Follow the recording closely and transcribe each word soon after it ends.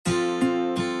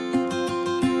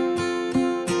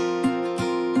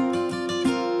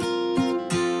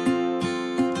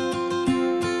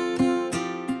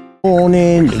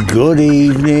Morning, good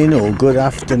evening or good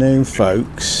afternoon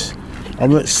folks.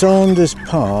 I'm at Saunders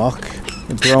Park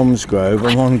in Bromsgrove.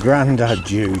 I'm on grandad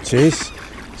duties,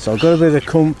 so I've got a bit of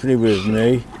company with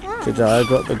me today. I've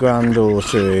got the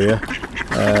granddaughter here,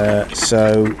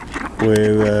 so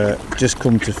we're just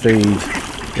come to feed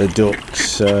the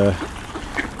ducks,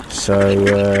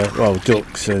 well,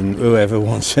 ducks and whoever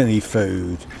wants any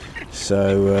food.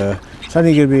 So it's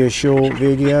only going to be a short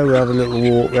video. We'll have a little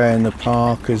walk around the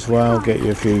park as well, get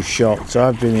you a few shots.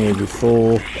 I've been here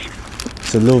before.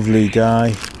 It's a lovely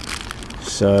day,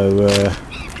 so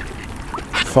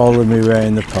follow me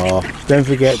around the park. Don't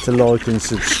forget to like and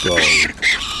subscribe.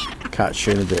 Catch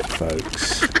you in a bit,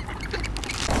 folks.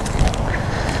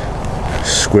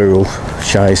 Squirrel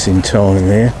chasing time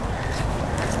here.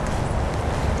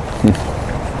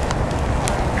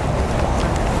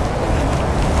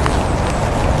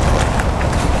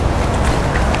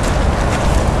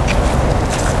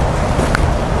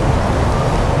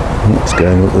 It's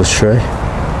going up the tree.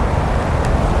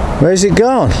 Where's it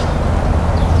gone?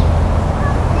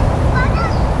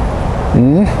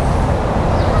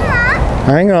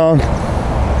 Hang on.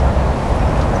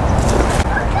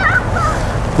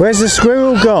 Where's the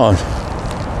squirrel gone?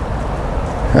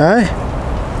 Hey?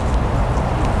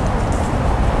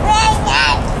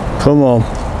 Come on.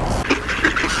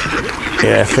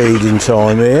 Yeah, feeding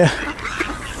time here,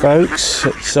 folks,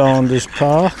 at Saunders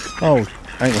Park. Oh,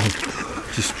 hang on.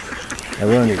 Just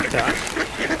ironic that.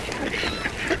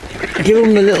 Give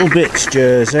them the little bits,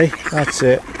 Jersey. That's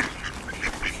it.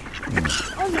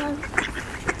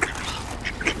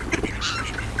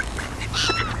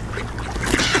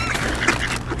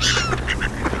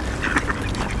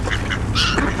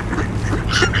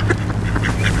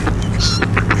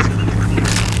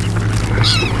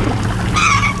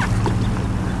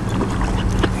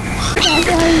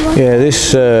 Yeah,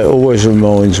 this always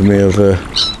reminds me of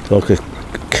like a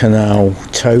canal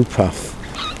towpath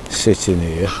sitting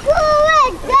here.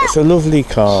 It's a lovely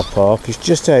car park. It's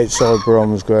just outside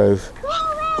Bromsgrove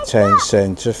town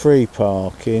centre, free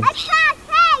parking.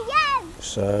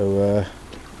 So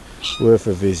worth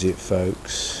a visit,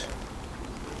 folks.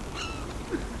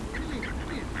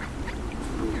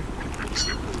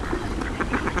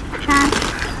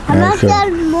 Okay.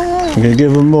 You're going to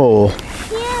give them more?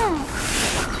 Yeah.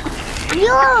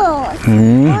 Yours.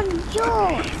 Yours.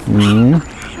 Yours.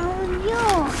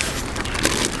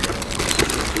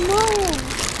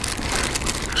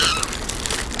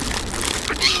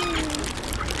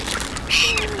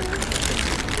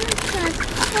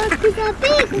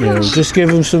 Yeah, just give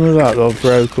them some of that I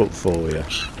broke up for you.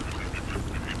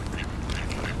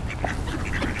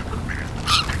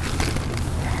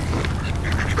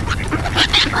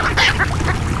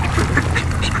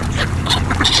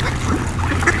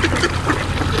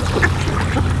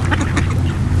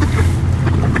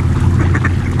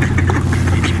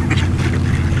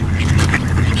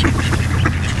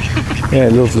 Yeah,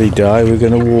 lovely day. We're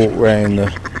going to walk round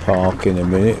the park in a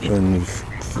minute when we've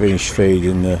finished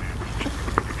feeding the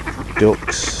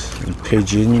ducks and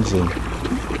pigeons and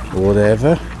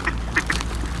whatever.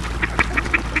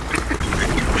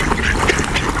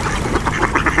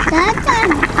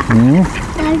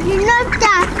 Dad, you love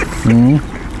that.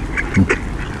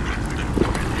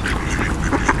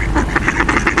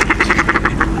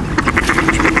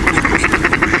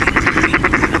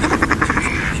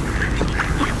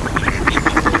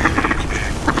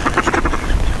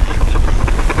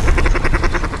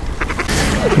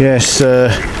 Yes,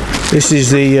 this is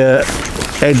the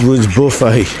Edwards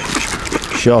buffet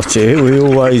shot here. We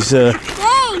always,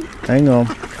 hang on,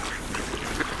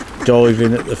 dive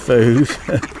in at the food.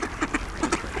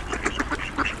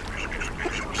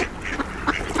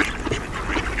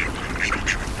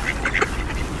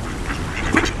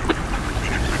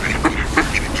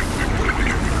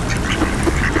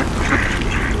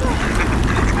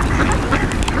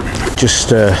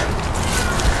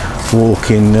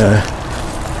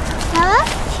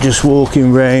 Just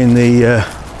walking round the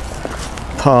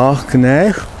park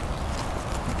now.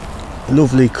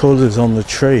 Lovely colours on the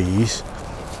trees.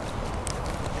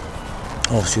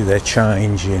 Obviously they're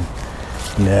changing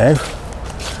now,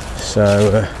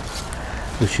 so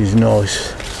which is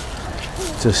nice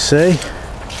to see.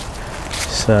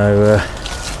 So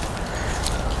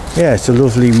yeah, it's a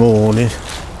lovely morning.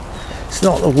 It's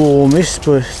not the warmest,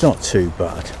 but it's not too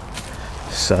bad.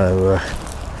 So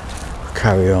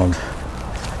carry on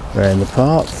around the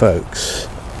park, folks.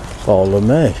 Follow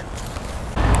me.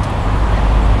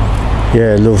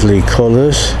 Yeah, lovely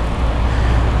colours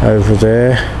over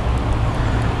there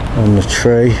on the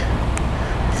tree,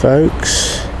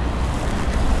 folks.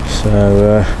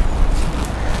 So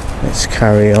let's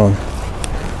carry on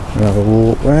and have a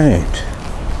walk round.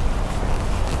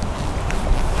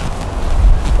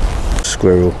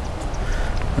 Squirrel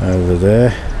over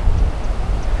there.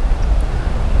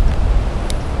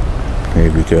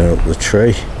 Maybe going up the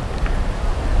tree.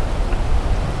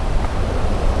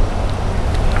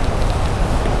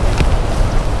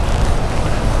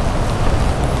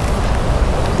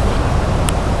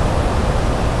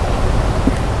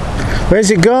 Where's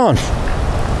it gone?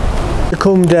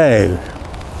 Come down.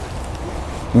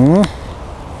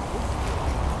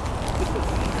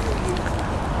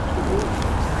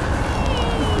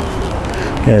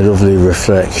 Yeah, lovely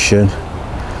reflection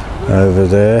over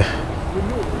there.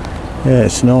 Yeah,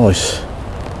 it's nice.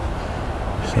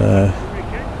 So,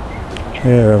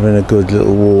 yeah, having a good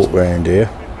little walk round here.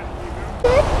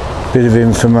 Bit of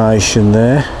information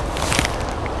there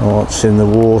on what's in the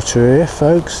water here,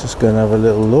 folks. Let's go and have a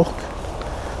little look.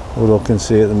 All I can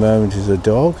see at the moment is a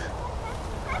dog.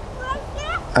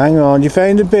 Hang on, you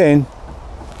found a bin?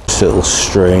 This little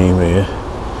stream here.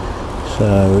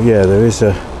 So yeah, there is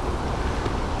a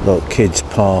kids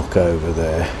park over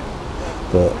there,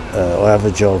 but I have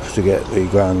a job to get the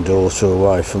granddaughter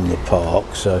away from the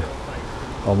park, so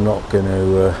I'm not going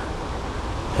to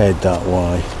head that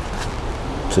way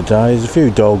today. There's a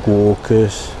few dog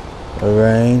walkers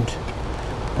around,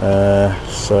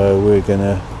 so we're going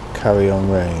to carry on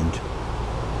round.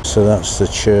 So that's the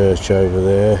church over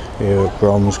there here at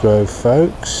Bromsgrove,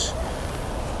 folks.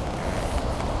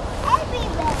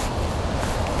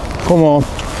 Come on,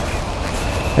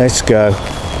 let's go.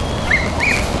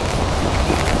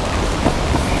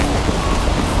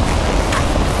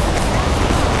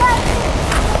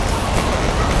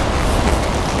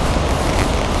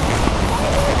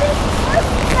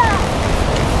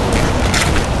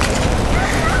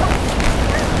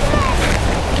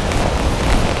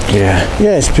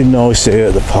 Yeah, it's been nice here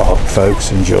at the park,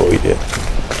 folks. Enjoyed it.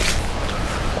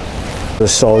 The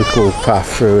cycle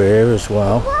path through here as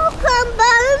well. Welcome,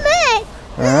 Bobby.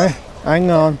 Alright, hang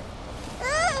on.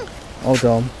 Hold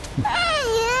on.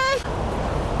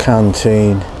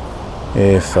 Canteen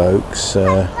here, folks.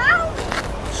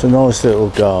 It's a nice little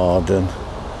garden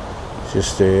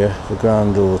just here. The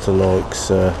granddaughter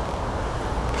likes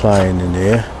playing in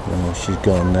here. Oh, she's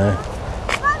gone now.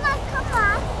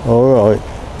 Alright.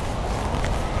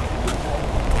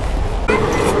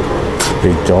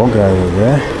 Big dog over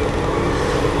there.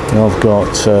 And I've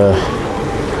got a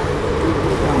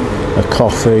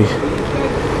coffee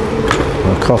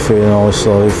and ice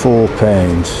lolly, £4.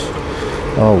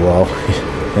 Oh well,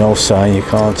 you know, saying you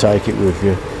can't take it with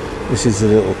you. This is the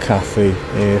little cafe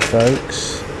here,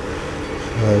 folks.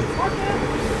 So,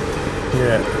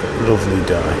 yeah, lovely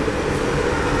day.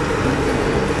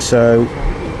 So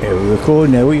yeah, we're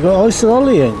recording now. You got ice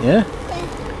lolly, ain't you?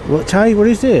 What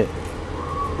is it?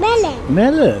 Melon.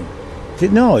 Melon. Is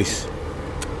it nice?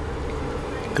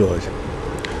 Good.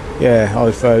 Yeah,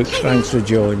 hi folks, thanks for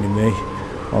joining me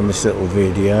on this little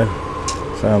video.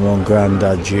 So I'm on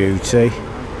grandad duty.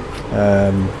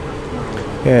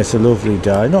 Yeah, it's a lovely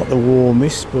day. Not the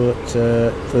warmest, but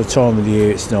for the time of the year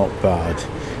it's not bad.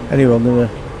 Anyway, I'm going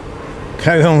to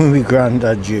carry on with my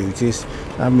grandad duties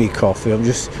and my coffee. I'm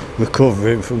just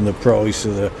recovering from the price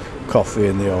of the coffee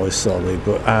and the ice lolly,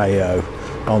 but ayo,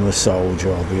 I'm a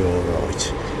soldier, I'll be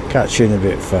alright. Catch you in a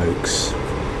bit, folks.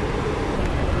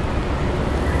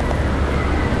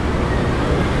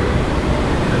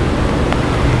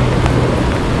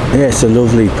 Yeah, it's a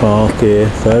lovely park here,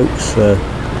 folks.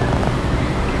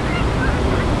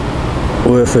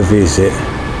 Worth a visit.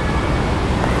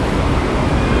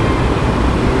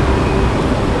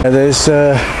 There's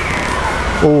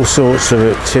all sorts of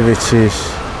activities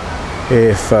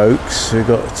here, folks. We've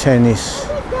got tennis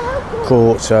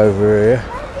courts over here.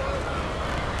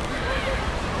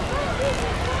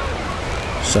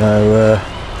 So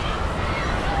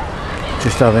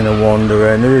just having a wander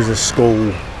around. There is a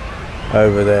school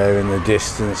over there in the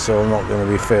distance, so I'm not going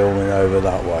to be filming over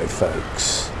that way,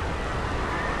 folks.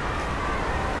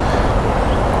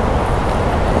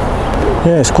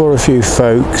 Yeah, it's quite a few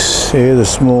folks here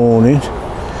this morning.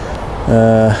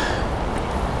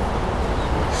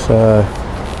 So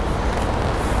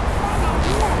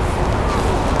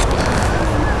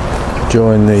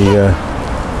join the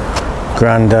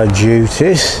grandad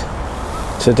duties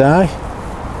today.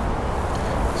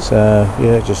 So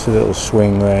yeah, just a little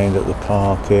swing round at the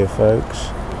park here, folks.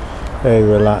 Very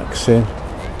relaxing.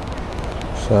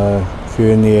 So if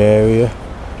you're in the area,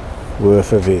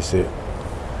 worth a visit.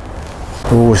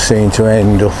 We always seem to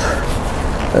end up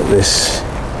at this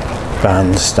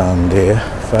bandstand here,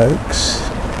 folks.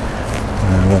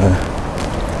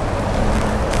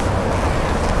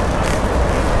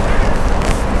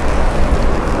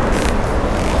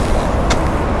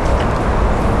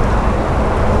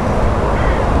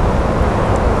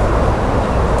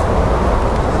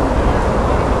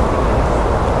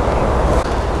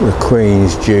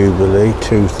 Queen's Jubilee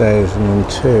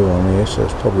 2002 on here, so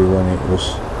that's probably when it was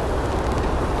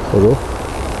put up.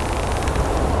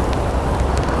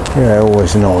 Yeah,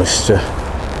 always nice to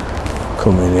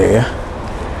come in here.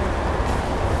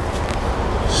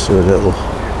 So a little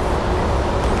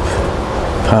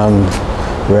pan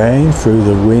rain through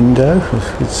the window,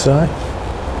 I could say.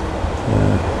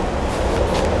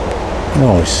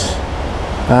 Nice.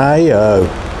 Aye-oh.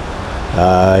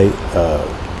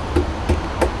 Aye-oh.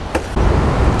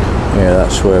 Yeah,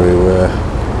 that's where we were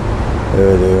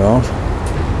earlier on.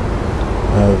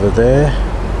 Over there.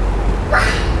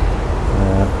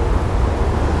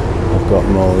 I've got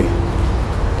my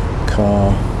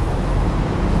car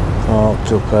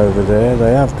parked up over there.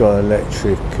 They have got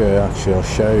electric, actually I'll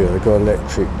show you, they've got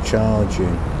electric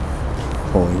charging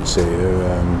points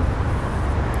here.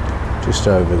 Just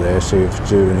over there, so if you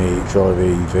do drive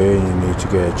EV and you need to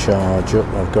get a charge up,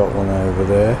 I've got one over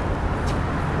there.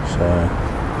 So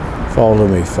follow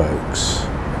me, folks.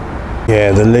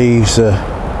 Yeah, the leaves are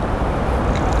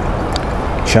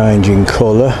changing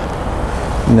colour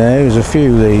now. There's a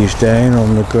few leaves down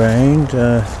on the ground.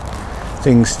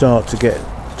 Things start to get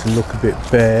to look a bit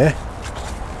bare.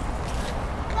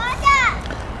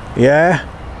 Yeah?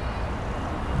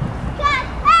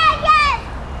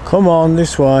 Come on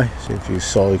this way. See a few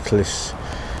cyclists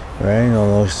around. I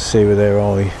like to see with their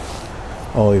eye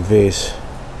vis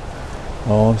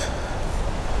on.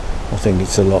 I think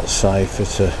it's a lot safer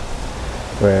to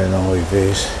wear an eye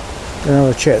vis. Gonna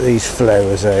have to check these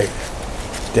flowers out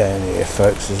down here,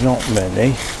 folks. There's not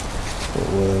many, but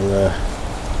we'll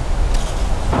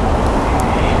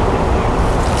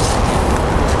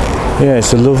yeah,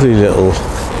 it's a lovely little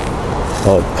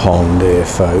pond here,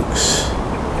 folks.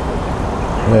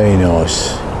 Very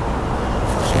nice.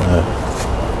 So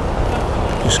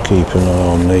just keep an eye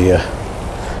on the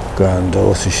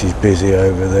granddaughter. She's busy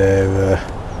over there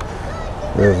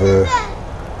with her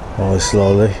ice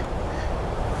lolly.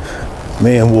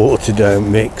 Me and water don't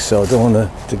mix, so I don't want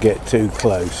her to get too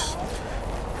close.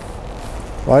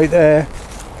 Right there,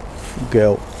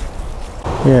 girl.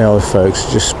 Yeah, folks,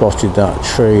 just spotted that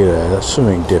tree there. That's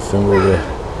something different with a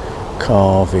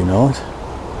carving on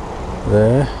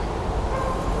there.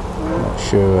 Not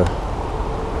sure.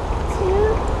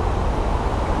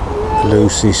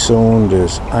 Lucy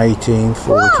Saunders,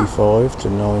 1845 to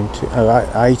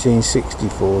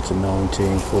 1864 to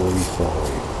 1945.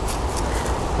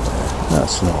 Yeah,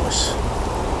 that's nice.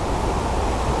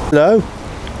 Hello.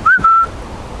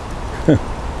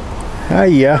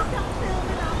 Hiya.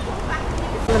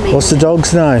 What's the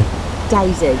dog's name?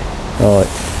 Daisy. Right,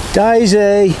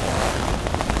 Daisy.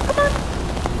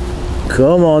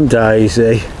 Come on,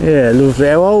 Daisy. Yeah, lovely.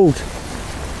 How old?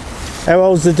 How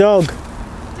old's the dog? 2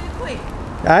 quick.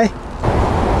 Eh?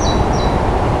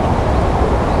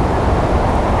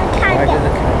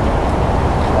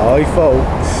 Hi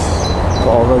folks,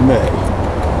 follow me.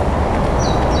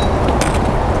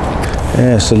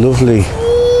 Yeah, it's a lovely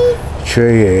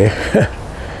tree here.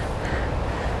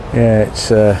 Yeah,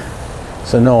 it's a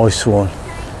nice one.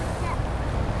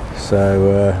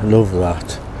 So love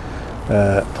that.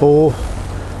 Poor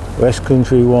West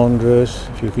Country Wanderers,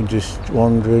 if you can just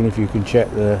wondering if you can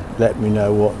let me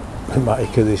know what the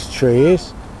make of this tree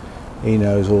is. He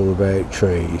knows all about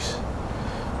trees.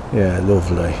 Yeah,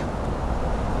 lovely.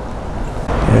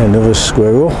 Yeah, another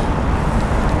squirrel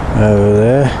over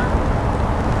there.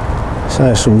 So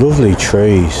there's some lovely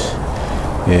trees.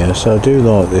 Yeah, so I do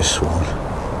like this one.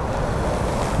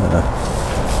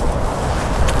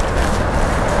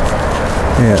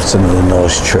 Yeah, that's another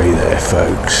nice tree there,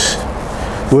 folks.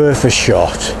 Worth a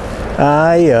shot.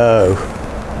 Aye-oh.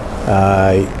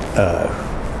 Aye-oh.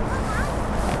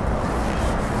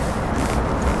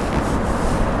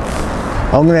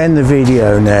 I'm going to end the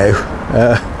video now.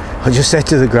 I just said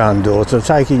to the granddaughter, I'm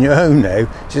taking you home now.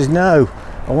 She says, no,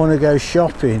 I want to go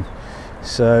shopping.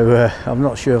 So I'm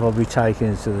not sure if I'll be taking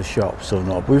her to the shops or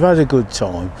not. But we've had a good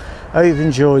time. I hope you've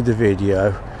enjoyed the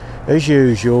video. As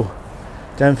usual,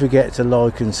 don't forget to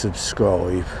like and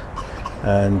subscribe.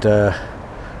 And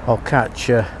I'll catch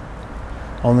you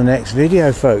on the next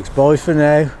video, folks. Bye for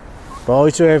now.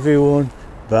 Bye to everyone.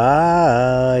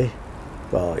 Bye.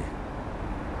 Bye.